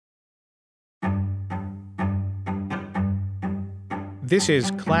This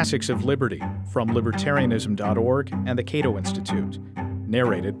is Classics of Liberty from Libertarianism.org and the Cato Institute,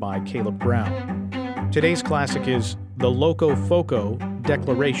 narrated by Caleb Brown. Today's classic is the Loco-Foco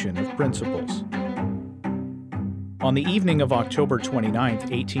Declaration of Principles. On the evening of October 29,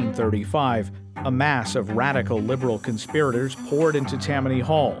 1835, a mass of radical liberal conspirators poured into Tammany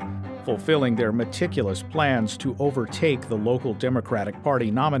Hall, fulfilling their meticulous plans to overtake the local Democratic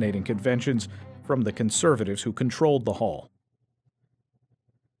Party nominating conventions from the conservatives who controlled the hall.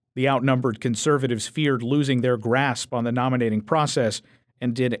 The outnumbered conservatives feared losing their grasp on the nominating process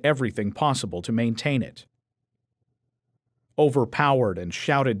and did everything possible to maintain it. Overpowered and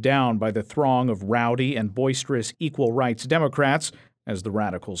shouted down by the throng of rowdy and boisterous equal rights Democrats, as the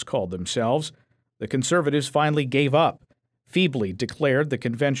radicals called themselves, the conservatives finally gave up, feebly declared the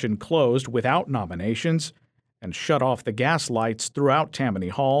convention closed without nominations, and shut off the gas lights throughout Tammany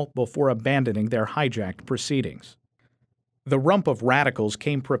Hall before abandoning their hijacked proceedings. The rump of radicals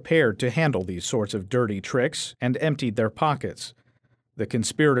came prepared to handle these sorts of dirty tricks and emptied their pockets. The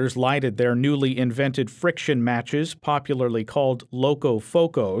conspirators lighted their newly invented friction matches, popularly called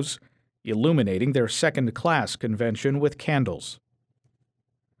loco-focos, illuminating their second-class convention with candles.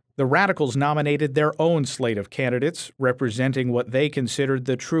 The radicals nominated their own slate of candidates, representing what they considered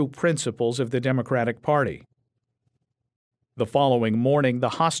the true principles of the Democratic Party. The following morning, the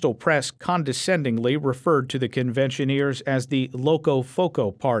hostile press condescendingly referred to the conventioneers as the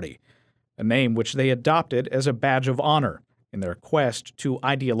Loco-Foco Party, a name which they adopted as a badge of honor in their quest to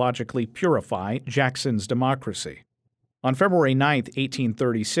ideologically purify Jackson's democracy. On February 9,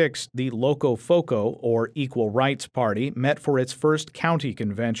 1836, the Loco-Foco, or Equal Rights Party, met for its first county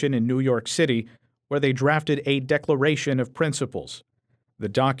convention in New York City, where they drafted a Declaration of Principles. The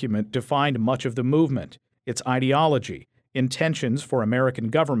document defined much of the movement, its ideology, intentions for American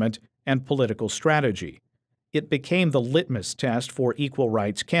government, and political strategy. It became the litmus test for equal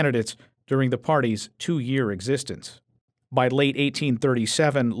rights candidates during the party's two-year existence. By late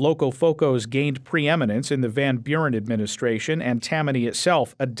 1837, Loco-Focos gained preeminence in the Van Buren administration, and Tammany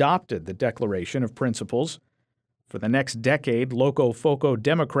itself adopted the Declaration of Principles. For the next decade, Loco-Foco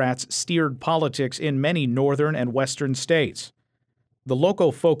Democrats steered politics in many northern and western states. The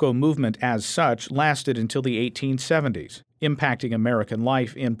Loco-Foco movement as such lasted until the 1870s, impacting American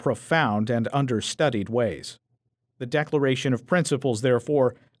life in profound and understudied ways. The Declaration of Principles,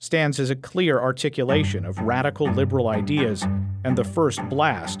 therefore, stands as a clear articulation of radical liberal ideas and the first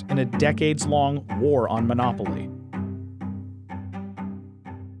blast in a decades-long war on monopoly.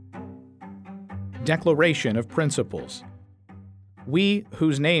 Declaration of Principles. We,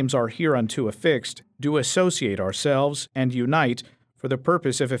 whose names are hereunto affixed, do associate ourselves and unite for the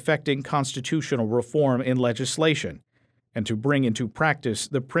purpose of effecting constitutional reform in legislation, and to bring into practice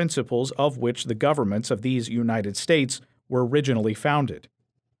the principles of which the governments of these United States were originally founded.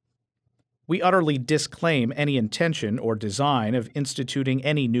 We utterly disclaim any intention or design of instituting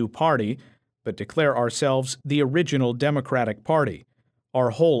any new party, but declare ourselves the original Democratic Party, our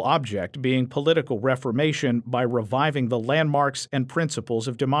whole object being political reformation by reviving the landmarks and principles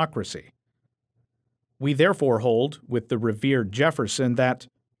of democracy. We therefore hold, with the revered Jefferson, that,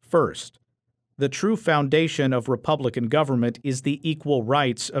 first, the true foundation of Republican government is the equal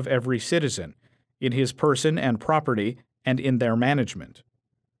rights of every citizen, in his person and property, and in their management.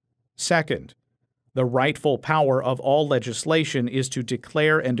 Second, the rightful power of all legislation is to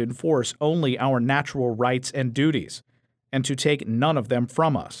declare and enforce only our natural rights and duties, and to take none of them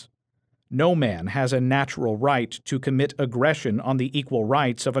from us. No man has a natural right to commit aggression on the equal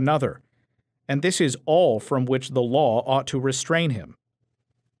rights of another, and this is all from which the law ought to restrain him.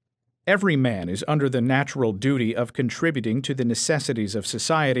 Every man is under the natural duty of contributing to the necessities of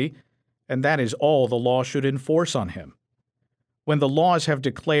society, and that is all the law should enforce on him. When the laws have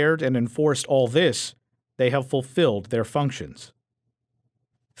declared and enforced all this, they have fulfilled their functions.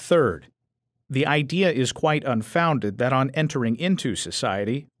 Third, the idea is quite unfounded that on entering into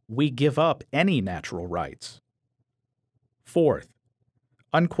society, we give up any natural rights. Fourth,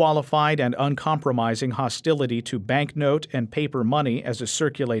 unqualified and uncompromising hostility to banknote and paper money as a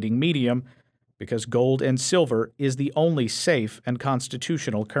circulating medium, because gold and silver is the only safe and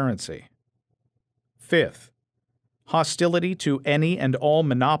constitutional currency. Fifth, hostility to any and all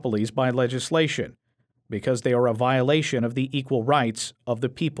monopolies by legislation, because they are a violation of the equal rights of the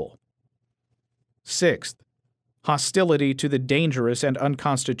people. Sixth, hostility to the dangerous and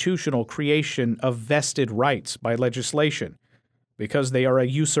unconstitutional creation of vested rights by legislation, because they are a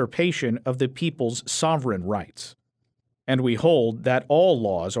usurpation of the people's sovereign rights. And we hold that all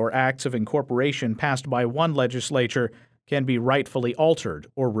laws or acts of incorporation passed by one legislature can be rightfully altered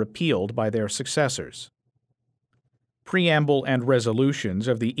or repealed by their successors. Preamble and Resolutions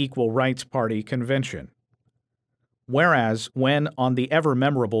of the Equal Rights Party Convention. Whereas, when on the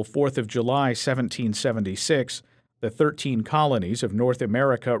ever-memorable 4th of July, 1776, the 13 colonies of North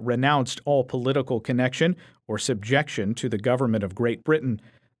America renounced all political connection or subjection to the government of Great Britain,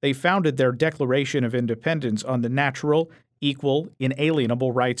 they founded their Declaration of Independence on the natural, equal,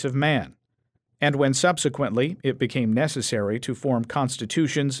 inalienable rights of man. And when subsequently it became necessary to form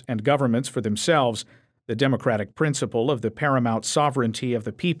constitutions and governments for themselves, the democratic principle of the paramount sovereignty of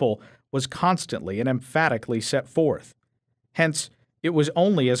the people was constantly and emphatically set forth. Hence, it was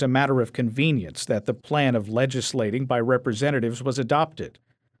only as a matter of convenience that the plan of legislating by representatives was adopted.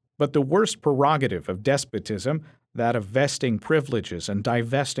 But the worst prerogative of despotism, that of vesting privileges and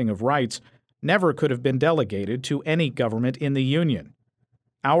divesting of rights, never could have been delegated to any government in the Union.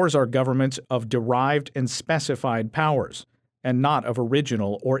 Ours are governments of derived and specified powers, and not of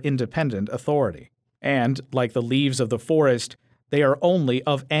original or independent authority. And, like the leaves of the forest, they are only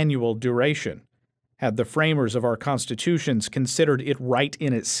of annual duration. Had the framers of our constitutions considered it right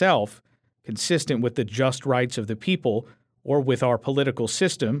in itself, consistent with the just rights of the people, or with our political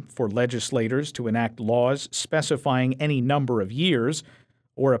system, for legislators to enact laws specifying any number of years,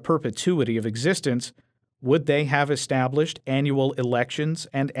 or a perpetuity of existence, would they have established annual elections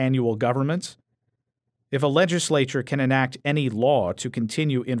and annual governments? If a legislature can enact any law to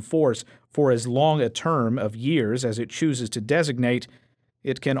continue in force for as long a term of years as it chooses to designate,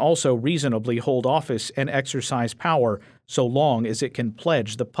 it can also reasonably hold office and exercise power so long as it can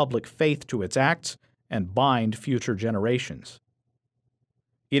pledge the public faith to its acts and bind future generations.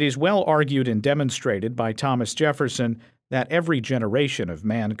 It is well argued and demonstrated by Thomas Jefferson that every generation of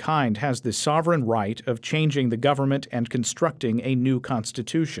mankind has the sovereign right of changing the government and constructing a new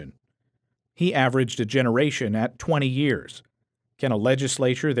constitution. He averaged a generation at 20 years. Can a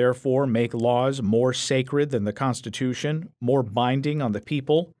legislature therefore make laws more sacred than the Constitution, more binding on the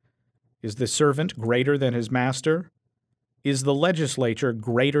people? Is the servant greater than his master? Is the legislature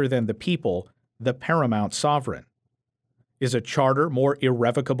greater than the people, the paramount sovereign? Is a charter more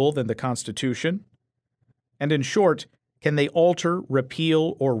irrevocable than the Constitution? And in short, can they alter,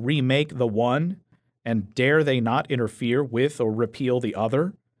 repeal, or remake the one, and dare they not interfere with or repeal the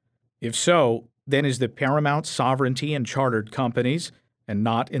other? If so, then is the paramount sovereignty in chartered companies, and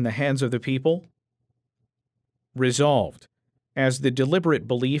not in the hands of the people? Resolved, as the deliberate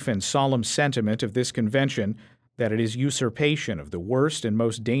belief and solemn sentiment of this convention, that it is usurpation of the worst and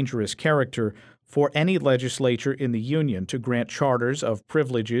most dangerous character for any legislature in the Union to grant charters of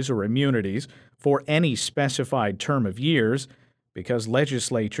privileges or immunities for any specified term of years, because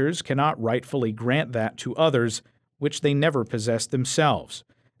legislatures cannot rightfully grant that to others which they never possess themselves,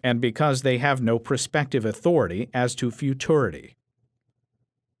 and because they have no prospective authority as to futurity.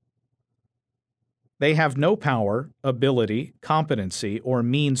 They have no power, ability, competency, or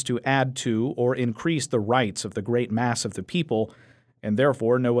means to add to or increase the rights of the great mass of the people, and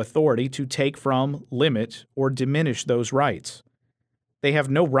therefore no authority to take from, limit, or diminish those rights. They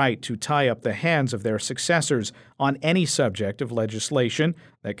have no right to tie up the hands of their successors on any subject of legislation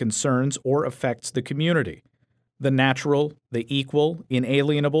that concerns or affects the community. The natural, the equal,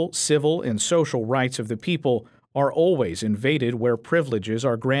 inalienable, civil, and social rights of the people are always invaded where privileges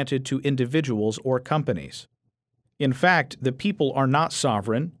are granted to individuals or companies. In fact, the people are not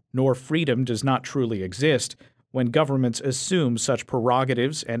sovereign, nor freedom does not truly exist, when governments assume such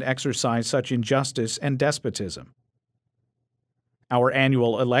prerogatives and exercise such injustice and despotism. Our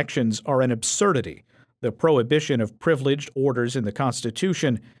annual elections are an absurdity. The prohibition of privileged orders in the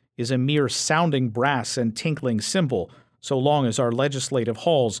Constitution is a mere sounding brass and tinkling cymbal, so long as our legislative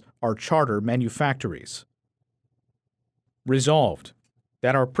halls are charter manufactories. Resolved,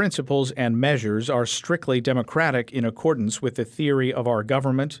 that our principles and measures are strictly democratic in accordance with the theory of our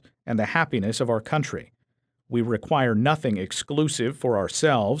government and the happiness of our country. We require nothing exclusive for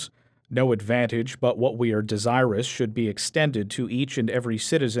ourselves, no advantage but what we are desirous should be extended to each and every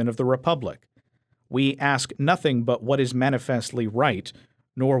citizen of the Republic. We ask nothing but what is manifestly right,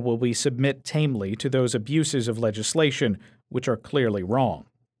 nor will we submit tamely to those abuses of legislation which are clearly wrong.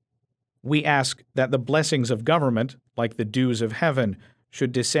 We ask that the blessings of government, like the dews of heaven,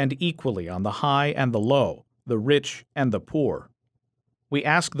 should descend equally on the high and the low, the rich and the poor. We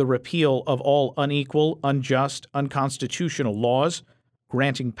ask the repeal of all unequal, unjust, unconstitutional laws,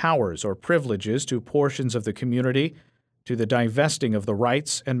 granting powers or privileges to portions of the community, to the divesting of the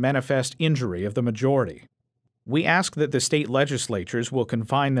rights and manifest injury of the majority. We ask that the state legislatures will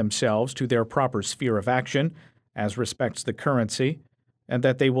confine themselves to their proper sphere of action, as respects the currency, and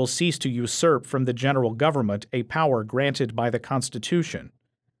that they will cease to usurp from the general government a power granted by the Constitution.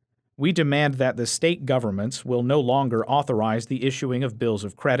 We demand that the state governments will no longer authorize the issuing of bills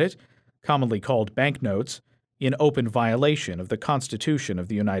of credit, commonly called banknotes, in open violation of the Constitution of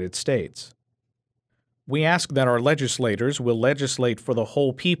the United States. We ask that our legislators will legislate for the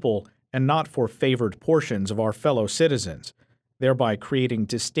whole people and not for favored portions of our fellow citizens, thereby creating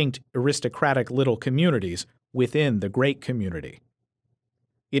distinct aristocratic little communities within the great community.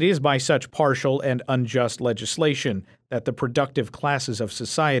 It is by such partial and unjust legislation that the productive classes of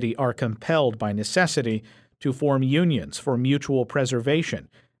society are compelled by necessity to form unions for mutual preservation,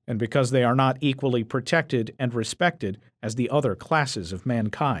 and because they are not equally protected and respected as the other classes of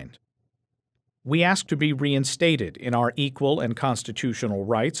mankind. We ask to be reinstated in our equal and constitutional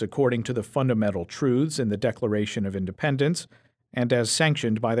rights according to the fundamental truths in the Declaration of Independence and as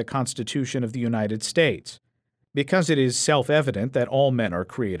sanctioned by the Constitution of the United States, because it is self-evident that all men are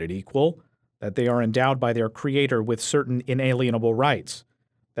created equal, that they are endowed by their Creator with certain inalienable rights,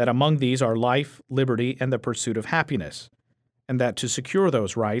 that among these are life, liberty, and the pursuit of happiness, and that to secure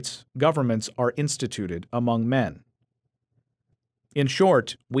those rights, governments are instituted among men. In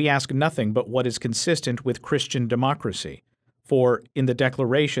short, we ask nothing but what is consistent with Christian democracy, for in the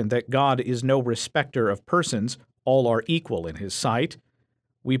declaration that God is no respecter of persons, all are equal in His sight,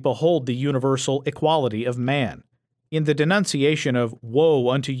 we behold the universal equality of man. In the denunciation of "Woe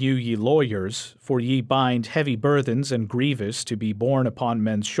unto you, ye lawyers, for ye bind heavy burthens and grievous to be borne upon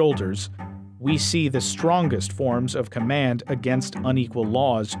men's shoulders," we see the strongest forms of command against unequal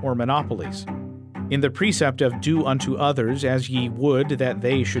laws or monopolies. In the precept of "Do unto others as ye would that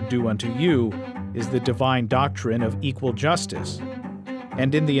they should do unto you" is the divine doctrine of equal justice.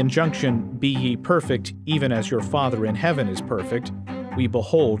 And in the injunction, "Be ye perfect, even as your Father in heaven is perfect," we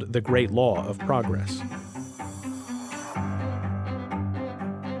behold the great law of progress.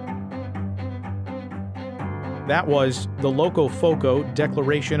 That was the Loco-Foco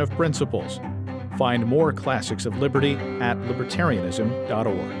Declaration of Principles. Find more classics of liberty at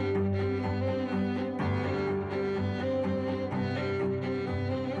Libertarianism.org.